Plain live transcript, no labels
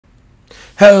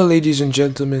Hello ladies and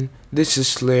gentlemen, this is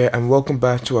Slayer and welcome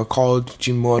back to our Call of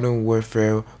Duty Modern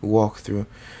Warfare walkthrough.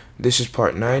 This is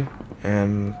part 9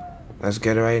 and let's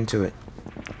get right into it.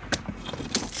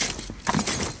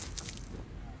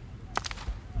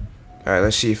 Alright,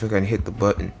 let's see if I can hit the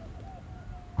button.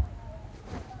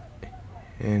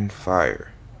 And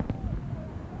fire.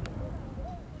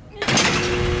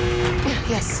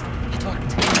 Yes, it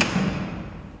worked.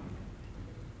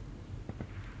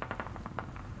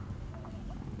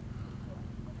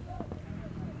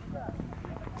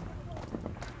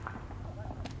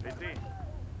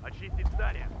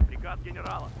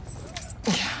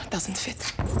 Doesn't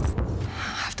fit.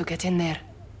 I have to get in there.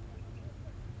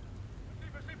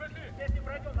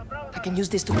 I can use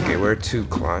this to climb. Okay, where to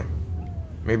climb?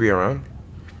 Maybe around?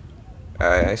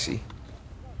 I see.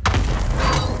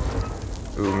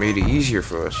 Ooh, made it easier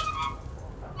for us.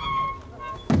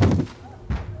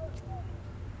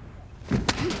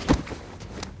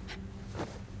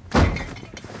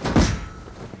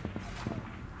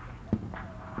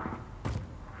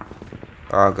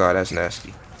 Oh god, that's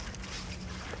nasty.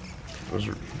 There's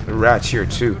rats here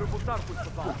too.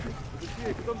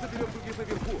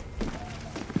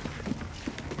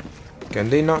 Can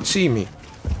they not see me?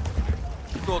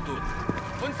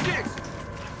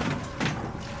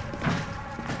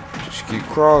 Just keep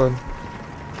crawling.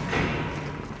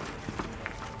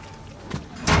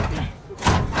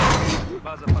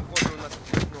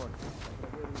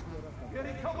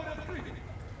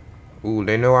 Ooh,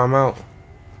 they know I'm out.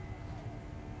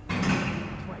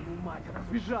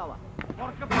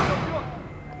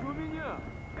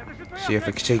 See if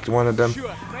I can take one of them.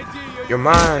 You're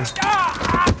mine.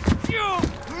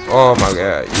 Oh my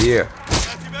god, yeah.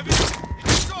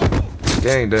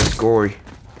 Dang, that's gory.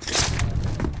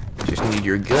 Just need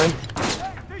your gun. See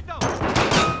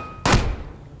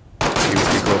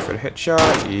if we go for the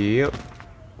headshot. Yep.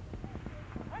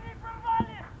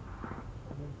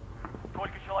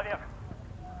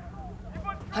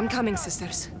 I'm coming,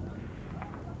 sisters.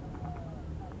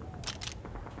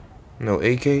 No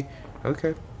AK?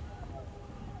 Okay.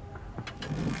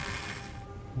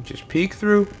 Just peek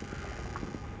through.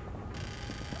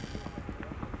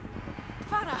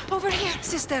 Farah, over here!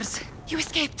 Sisters, you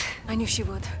escaped. I knew she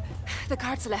would. The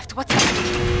guards left. What's up?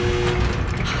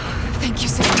 Thank you,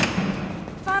 sir.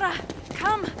 Farah,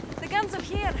 come! The guns are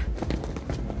here.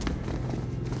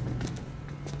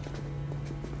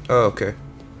 Oh, okay.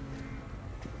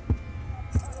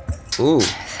 Ooh.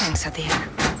 Thanks, Adir.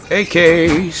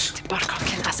 AKs! The Barkov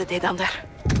can Azadeh down there.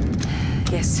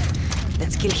 Yes,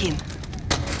 let's kill him.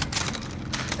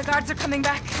 The guards are coming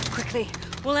back. Quickly,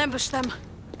 we'll ambush them.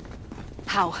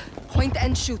 How? Point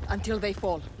and shoot until they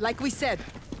fall, like we said.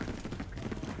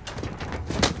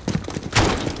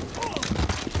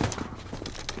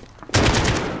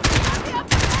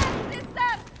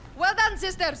 Well done,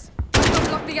 sisters!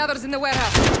 Don't lock the others in the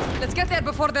warehouse. Let's get there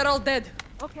before they're all dead.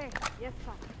 Okay, yes,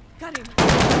 sir. Got him.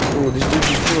 Ooh, this dude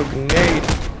just threw a grenade.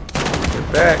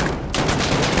 They're back.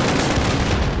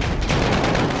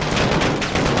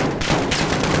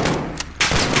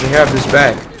 We have this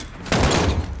back.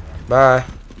 Bye.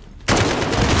 Kill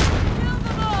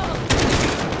them all!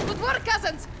 Good work,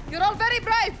 cousins! You're all very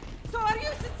brave! So are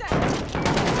you, sister!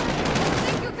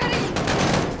 Thank you, Karim!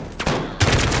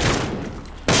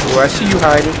 Oh, I see you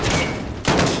hiding.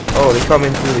 Oh, they're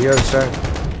coming through the other side.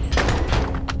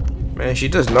 Man, she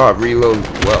does not reload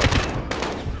well.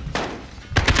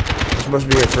 This must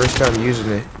be her first time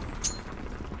using it.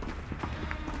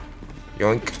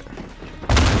 Yoink.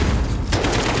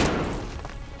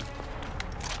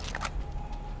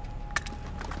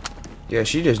 Yeah,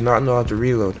 she does not know how to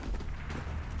reload.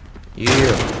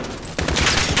 Yeah.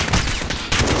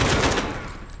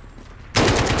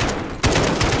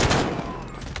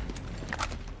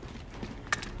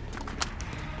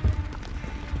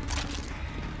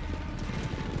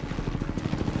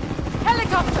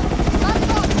 Helicopter!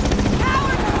 Gunboat!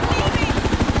 Cowards! Leaving!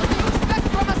 What do you expect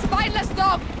from a spineless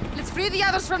dog? Let's free the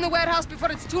others from the warehouse before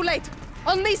it's too late.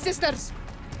 On me, sisters!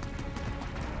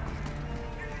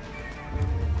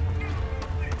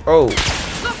 Oh.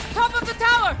 Look, top of the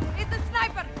tower! It's a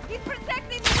sniper! He's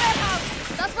protecting the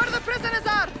warehouse! That's where the prisoners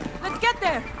are! Let's get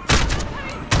there!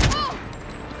 Oh!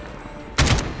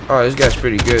 Oh, this guy's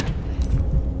pretty good.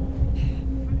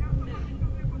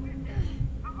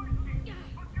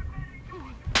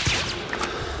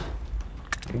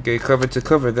 Okay, cover to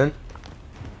cover then.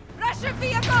 Russian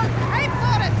vehicle! Aim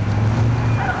for it!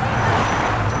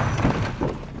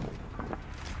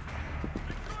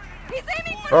 He's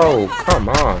aiming for Oh, the come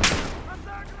on.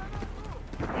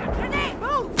 Grenade!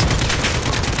 Move!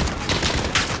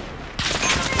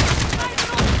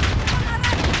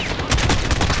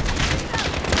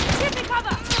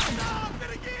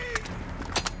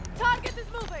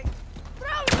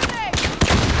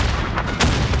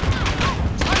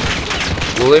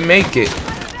 Will it make it?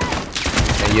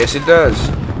 And yes, it does.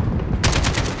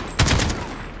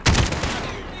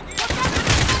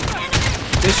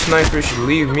 This sniper should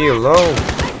leave me alone.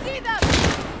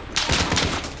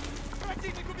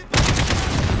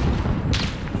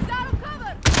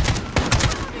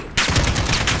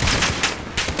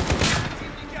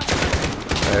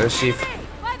 Let's see if...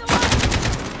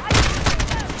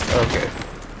 Okay.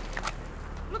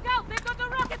 Look out, they've got the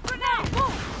rocket grenade!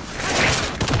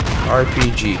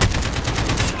 RPG.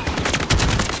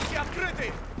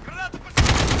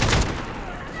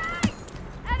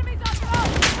 Enemies on the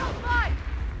road! Don't fly!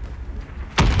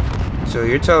 So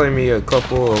you're telling me a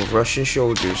couple of Russian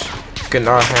soldiers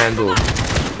cannot handle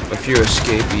a few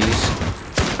escapees?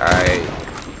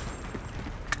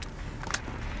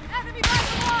 Enemy by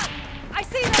the wall! I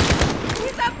see them!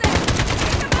 He's up there!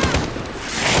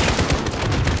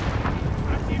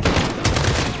 Take him out!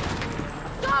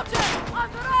 Soldier! On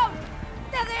the road!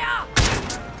 There they are!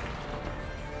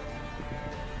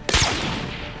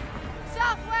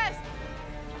 Southwest!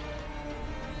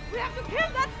 We have to kill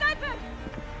that sniper!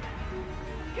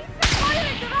 He's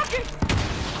firing the rockets!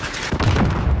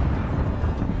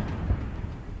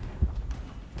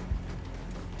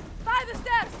 By the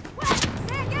stairs! West!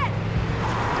 Say again!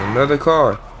 Another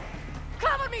car.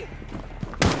 Cover me!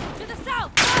 To the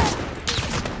south!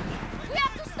 We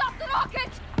have to stop the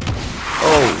rocket!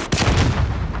 Oh,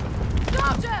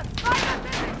 Soldier! Find that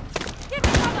building! Give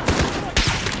me cover!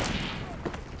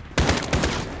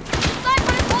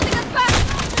 Sniper is holding us back!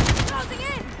 Closing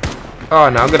in! oh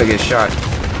no, I'm gonna get shot.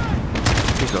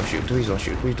 Please don't shoot. Please don't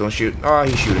shoot. Please don't shoot. Oh,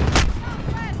 he's shooting.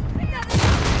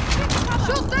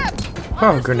 Shoot them!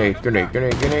 Oh, grenade, grenade,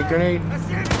 grenade, grenade, grenade.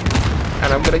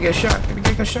 And I'm gonna get shot. I'm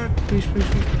gonna get shot. Please, please,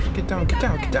 please, please. Get down, get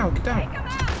down, get down, get down.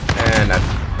 And I'm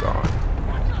gone.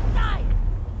 Watch your side!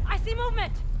 I see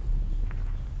movement!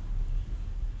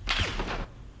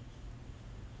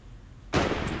 We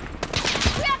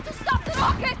have to stop the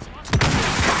rocket!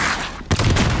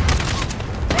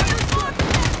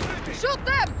 Shoot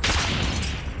them!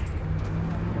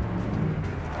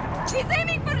 He's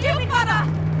aiming for you, Father!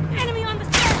 Enemy on the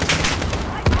stairs!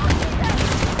 I don't see them!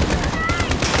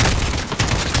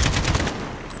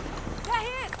 They're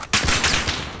here!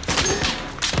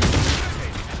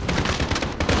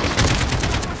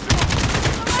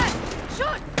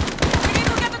 Shoot! We need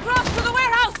to get across to the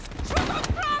warehouse! Shoot those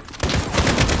trucks!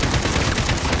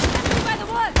 Enemy by the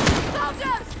wall!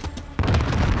 Soldiers!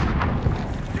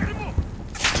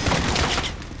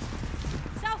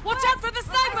 Southwest! Watch out for the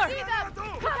sniper! I see them!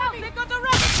 Come out! They've got the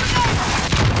rocket grenade!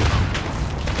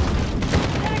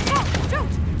 There it goes!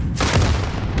 Shoot!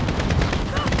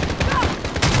 Go! Go!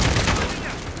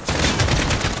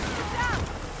 Get down!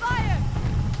 Fire!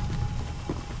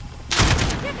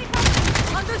 Give me cover!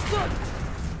 Understood!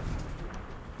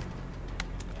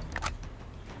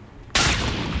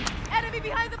 Enemy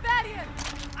behind the barrier!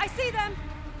 I see them!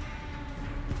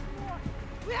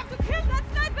 We have to kill that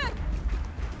sniper!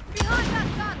 Behind that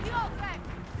gun, the old wreck!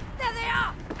 There they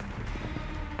are!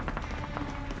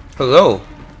 Hello.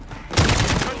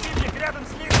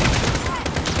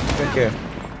 Take care.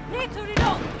 Need to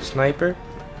reload! Sniper.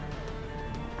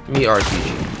 Me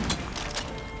RPG.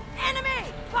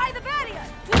 Enemy! By the barrier!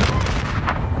 To the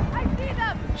left! I see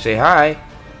them! Say hi.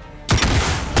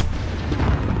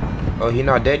 Oh, he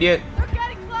not dead yet? They're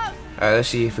getting close! Alright, let's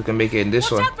see if we can make it in this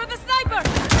Watch one. out for the sniper!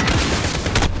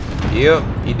 Yep,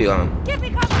 he done. Give me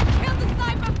cover! Kill the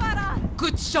sniper, Farah!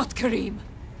 Good shot, Kareem!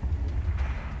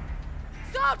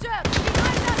 Soldier!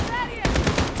 Behind that barrier!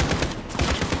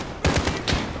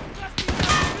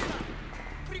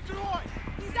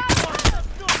 He's out!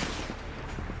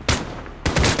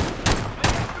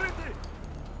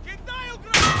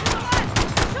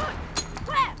 Shoot!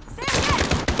 Where? Say again!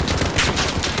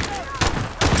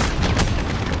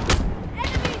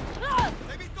 Enemy! Close!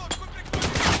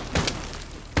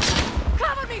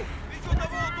 Cover me!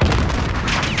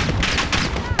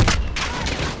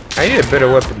 I need a better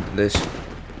weapon than this.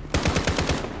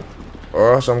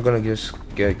 Or else I'm gonna just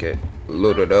get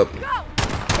loaded up. Go!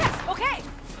 Yes, okay!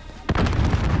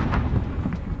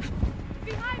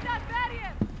 Behind that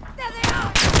barrier! There they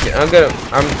are!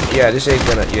 Yeah, yeah, this ain't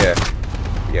gonna, yeah,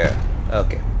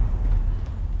 okay.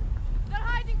 They're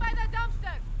hiding by that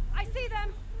dumpster! I see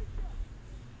them!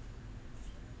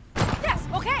 Yes,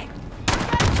 okay!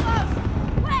 Get close!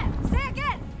 Where? Say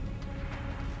again!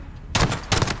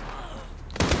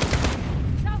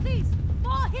 Southeast!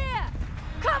 More here!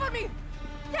 Cover me!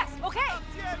 Yes, okay!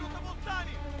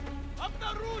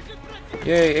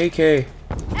 Yay, AK.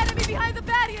 Enemy behind the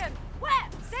barrier! Where?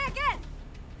 Say again!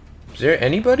 Is there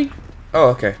anybody? Oh,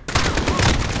 okay.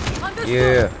 Understood!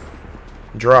 Yeah.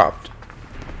 dropped.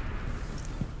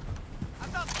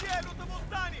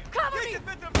 Cover me!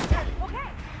 Okay,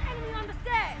 enemy on the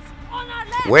stairs! On our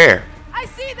left! Where? I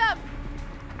see them!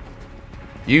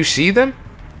 You see them?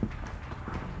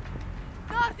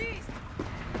 Northeast!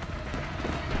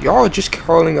 Y'all are just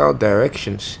calling out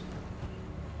directions.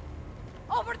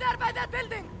 Over there by that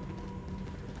building!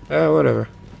 Whatever.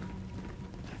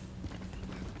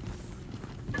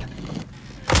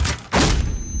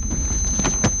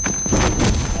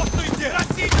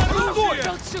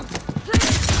 Don't shoot!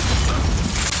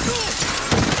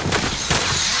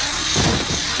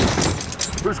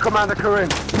 Who's Commander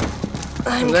Corinne?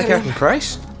 Is that Captain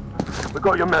Price? We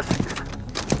got your message.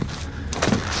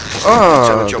 Oh,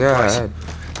 Lieutenant John Price. God.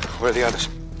 Where are the others?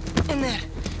 In there.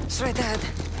 Straight ahead.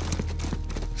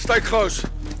 Stay close.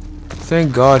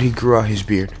 Thank God he grew out his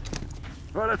beard.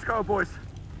 Right, let's go, boys.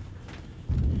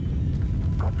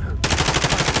 Got to.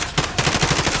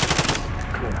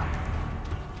 Clear.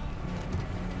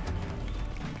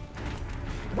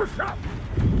 Push up.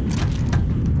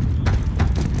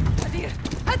 Hadir!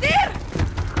 Hadir!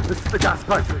 This is the gas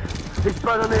factory. He's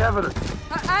burning the evidence.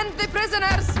 And the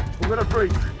prisoners! We're gonna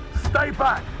breach. Stay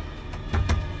back.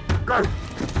 Go.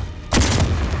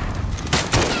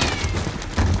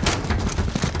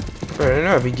 Fair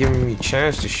enough, he giving me a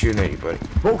chance to shoot anybody.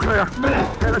 All clear.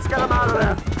 Okay, let's get him out of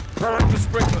there. Run up the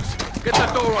sprinklers. Get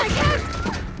that door I open. can't!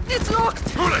 It's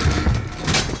locked! Pull it.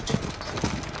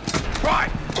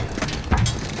 Right.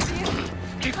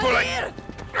 Keep pulling. Hadir!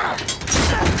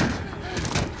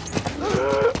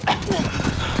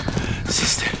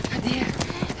 Sister. Hadir,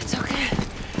 it's okay.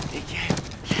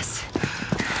 Yes.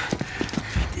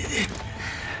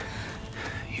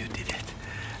 You did it.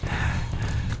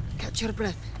 Catch your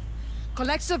breath.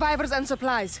 Collect survivors and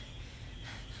supplies.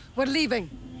 We're leaving.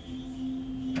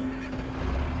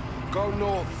 Go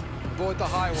north. Avoid the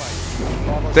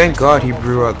highway. Thank God he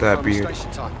grew out that beard.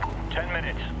 10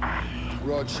 minutes.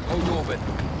 Rog, hold orbit.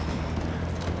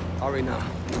 Hurry now.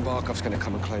 Barkov's gonna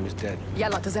come and claim his dead.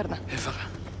 Yalla, Tazerna.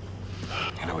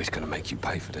 You know he's gonna make you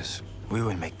pay for this. We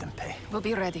will make them pay. We'll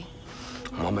be ready.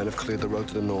 My men have cleared the road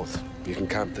to the north. You can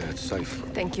camp there. It's safe.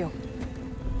 Thank you.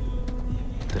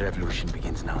 The revolution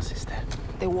begins now, sister.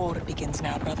 The war begins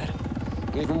now, brother.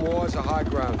 Even war is a high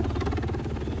ground.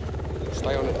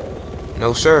 Stay on it.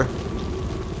 No, sir.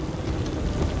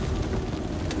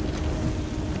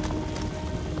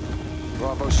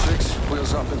 Bravo 6,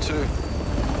 wheels up in 2.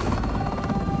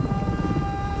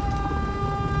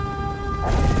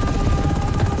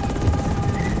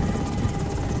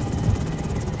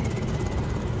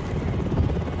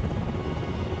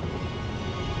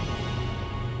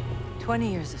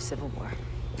 Years of civil war.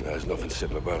 There's nothing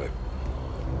simple about it.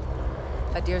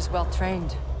 Hadir's well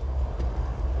trained.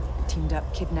 Teamed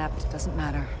up, kidnapped, doesn't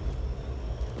matter.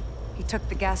 He took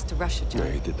the gas to Russia, Yeah,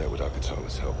 John. he did that without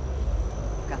Katala's help.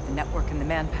 Got the network and the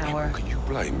manpower. How can you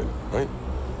blame him, right?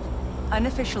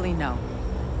 Unofficially, no.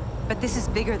 But this is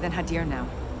bigger than Hadir now.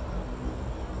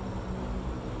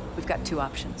 We've got two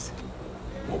options.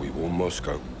 Or we warn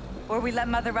Moscow. Or we let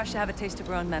Mother Russia have a taste of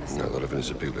her own medicine. No, a lot of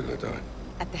innocent people are gonna die.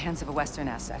 At the hands of a Western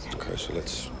asset. Okay, so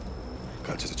let's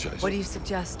cut to the chase. What do you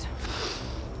suggest?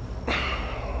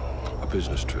 A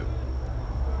business trip.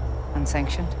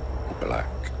 Unsanctioned? Black.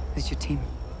 Who's your team?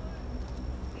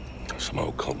 Some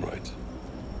old comrades.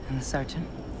 And the sergeant?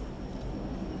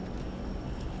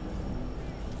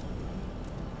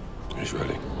 He's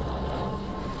ready.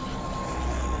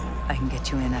 I can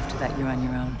get you in. After that, you're on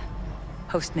your own.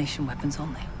 Host nation weapons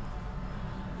only.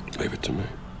 Leave it to me.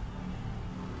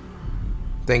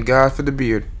 Thank God for the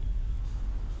beard.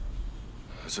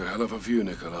 It's a hell of a view,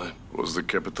 Nikolai. Was the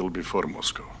capital before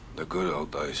Moscow? The good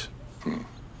old days.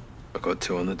 I got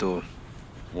 2 on the door.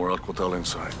 More Al-Qatal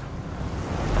inside.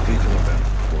 People are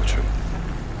better. Watch him.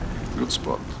 Good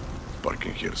spot.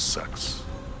 Parking here sucks.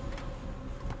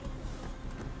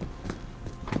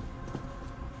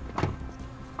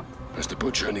 There's the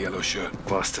butcher in the yellow shirt.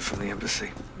 Blaster from the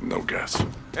embassy. No gas.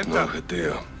 No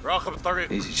Hadir.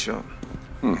 Easy shot.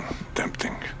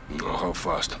 Tempting. Oh, how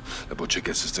fast? The butcher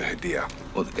gets us to Hadir.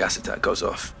 Or the gas attack goes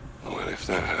off. Well, if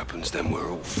that happens, then we're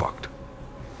all fucked.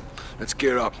 Let's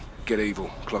gear up. Get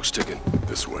evil. Clock's ticking.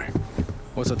 This way.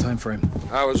 What's the time frame?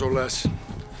 Hours or less.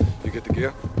 You get the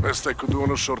gear? Best I could do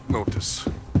on a short notice.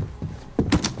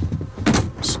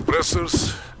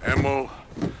 Suppressors, ammo,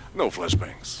 no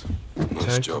flashbangs. Nice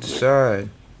Time to job, Nick. decide.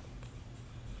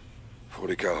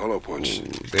 40 cal hollow points.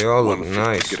 They all look 150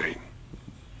 nice. grain.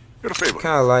 Your favorite.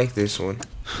 Kinda like this one.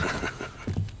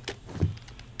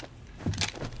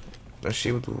 Let's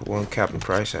see what the one Captain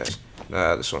Price has.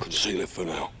 This one. Conceal it for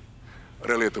now.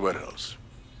 Rally at the warehouse.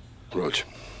 Rog,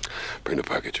 Bring the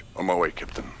package. On my way,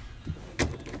 Captain.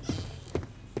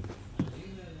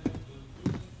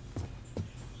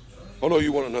 I know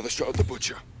you want another shot at the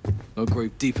butcher. No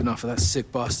grave deep enough for that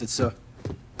sick bastard, sir.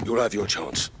 You'll have your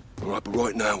chance. All right, but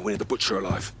right now, we need the butcher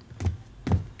alive.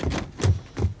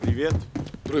 Привет.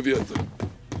 Привет.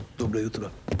 Доброе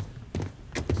утро.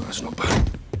 That's not bad.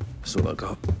 That's all I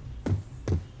got.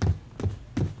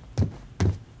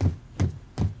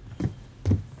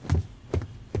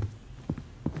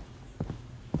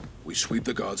 We sweep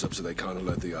the guards up so they can't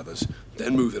alert the others,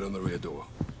 then move it on the rear door.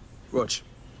 Rog.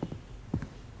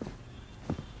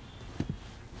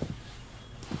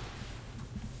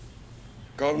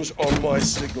 Guns on my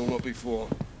signal, not before.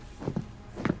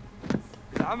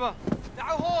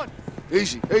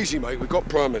 Easy, easy, mate. We've got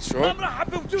permits, right?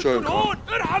 Show him.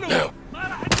 Now.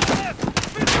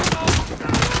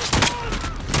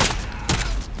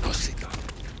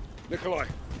 Nikolai,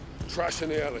 trash in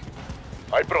the alley.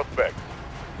 I brought back.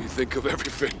 You think of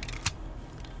everything.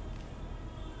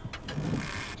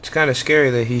 It's kind of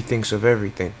scary that he thinks of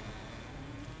everything.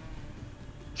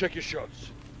 Check your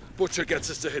shots. Butcher gets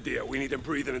us to Hadir. We need him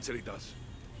breathing until he does.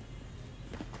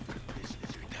 This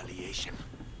is retaliation.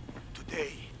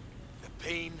 Today, the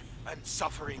pain and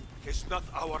suffering is not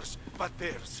ours, but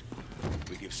theirs.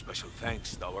 We give special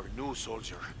thanks to our new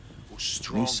soldier, whose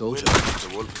strong will to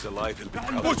keep the wolves alive and be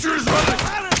proud. Butcher is running!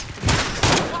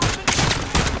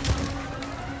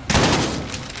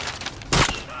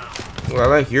 Well, I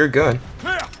like your gun.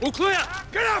 Clear! All clear!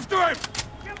 Get after him!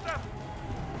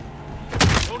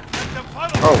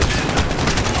 Oh.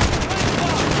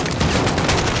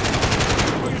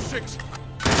 26.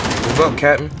 Move up,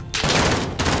 Captain.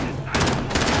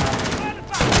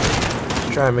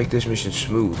 Let's try and make this mission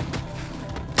smooth.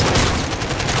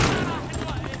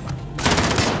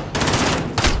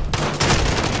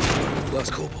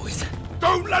 Last call, boys.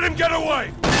 Don't let him get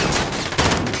away!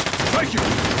 Thank you!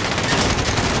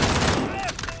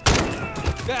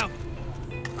 Down.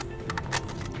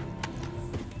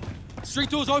 Street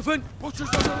doors open. Butcher's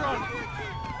on the run!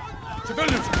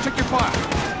 Civilians, check your fire!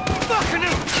 Fucking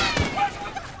hell!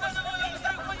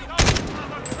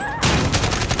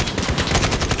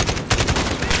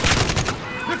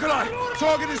 Nikolai,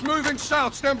 target is moving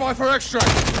south. Stand by for extract.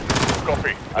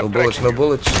 Copy. No bullets, no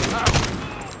bullets.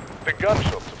 The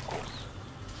gunshots, of course.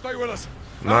 Stay with us.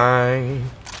 Mine.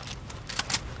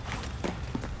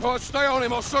 All right, stay on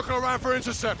him. I'll circle around for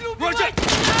intercept. Roger!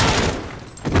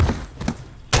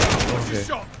 What's your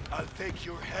shot? I'll take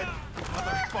your head,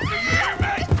 motherfucker. You hear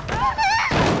me?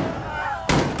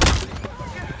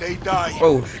 They die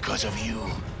because of you.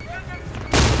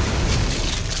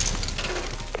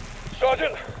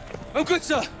 Sergeant! I'm good,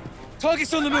 sir.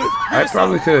 Target's on the move. I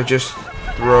probably could have just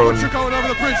thrown You're going over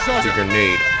the bridge, the Sergeant.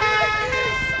 grenade.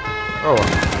 Oh.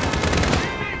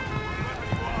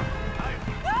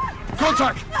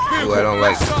 Contact! Ooh, I don't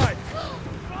like it. Side.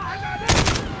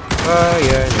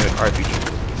 Yeah, no, RPG.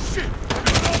 Shit!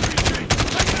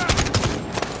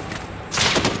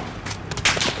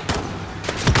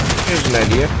 Here's an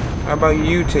idea. How about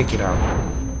you take it out?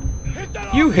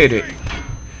 You hit it.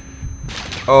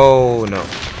 Oh no.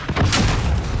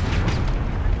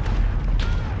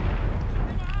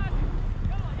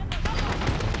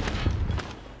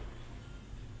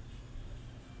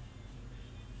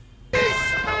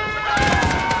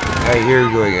 Alright, here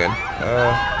we go again.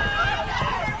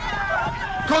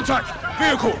 Contact!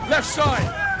 Vehicle, left side!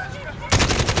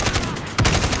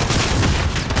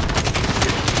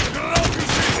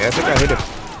 Yeah, I think I hit him.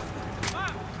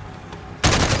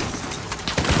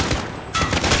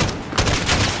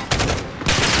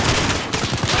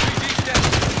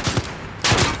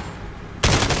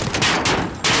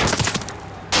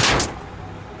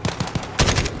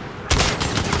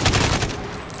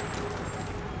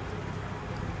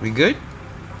 We good?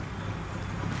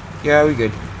 Yeah, we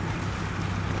good.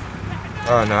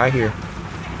 Oh no, I hear.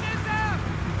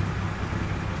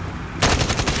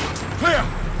 Clear!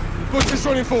 Butcher's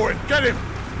running for it. Get him!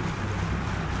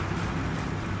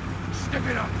 Step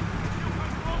it up!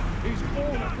 He's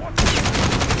falling. What?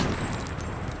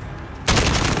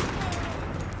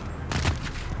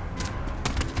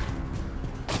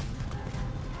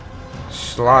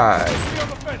 Slide. See on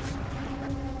the fence.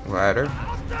 Ladder.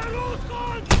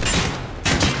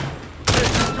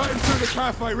 Cutting through the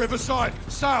cafe, Riverside.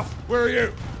 South, where are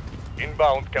you?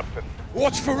 Inbound, Captain.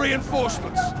 Watch for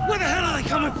reinforcements. Where the hell are they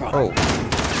coming from? Oh.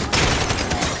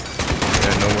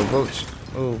 Yeah, no more boats.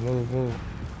 Oh, move, move.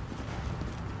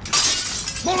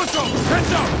 Molotov,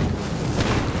 heads up!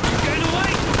 Getting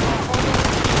away!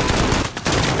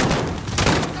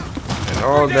 And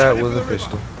all that with a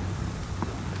pistol.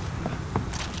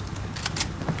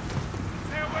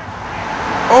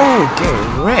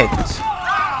 getting wrecked.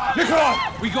 Nikolai!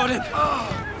 We got him!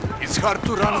 It's hard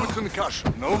to run with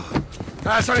concussion, no?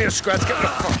 That's only a scratch. Get in the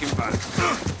fucking bag.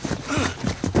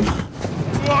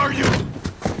 Who are you?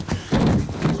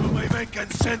 So my men can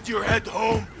send your head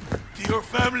home to your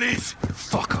families?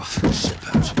 Fuck off,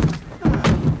 shitpouch.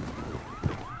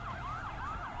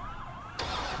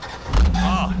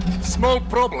 Small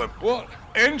problem. What?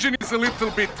 Engine is a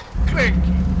little bit cranky.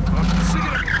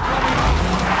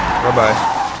 Bye-bye.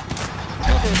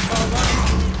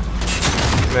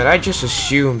 Man, I just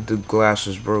assumed the glass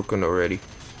was broken already.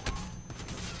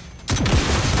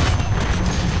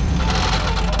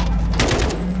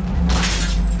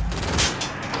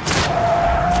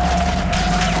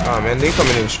 Oh man, they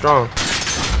coming in strong.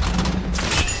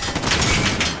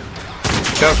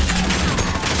 Chuck.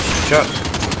 Chuck.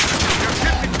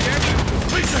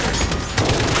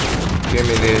 Give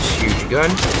me this huge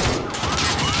gun.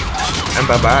 And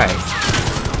bye-bye.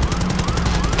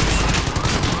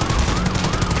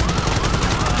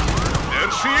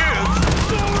 There she is!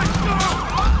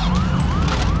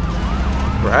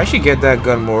 Bro, I should get that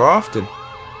gun more often.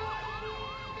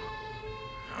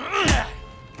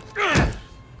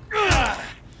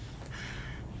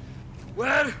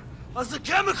 Where are the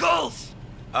chemicals?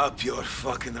 Up your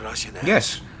fucking Russian ass.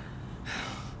 Yes.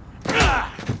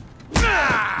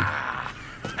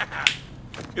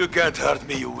 You can't hurt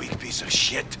me, you weak piece of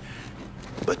shit.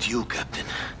 But you, Captain,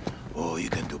 oh, you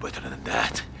can do better than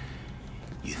that.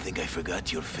 You think I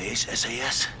forgot your face,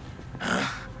 SAS? Huh?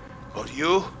 Or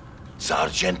you,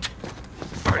 Sergeant?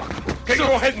 Get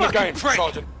your head in the game,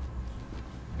 Sergeant.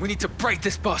 We need to break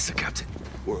this bastard, Captain.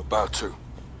 We're about to.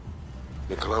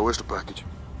 Nikolai, where's the package?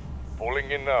 Pulling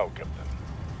in now, Captain.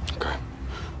 Okay.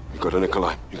 You go to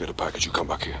Nikolai, you get a package, you come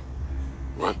back here.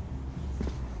 Right?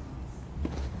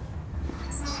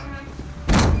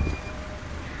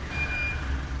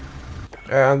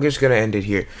 I'm just gonna end it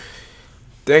here.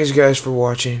 Thanks guys for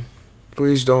watching.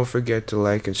 Please don't forget to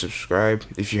like and subscribe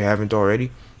if you haven't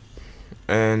already.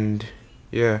 And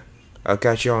yeah, I'll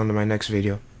catch you on my next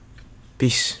video.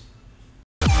 Peace.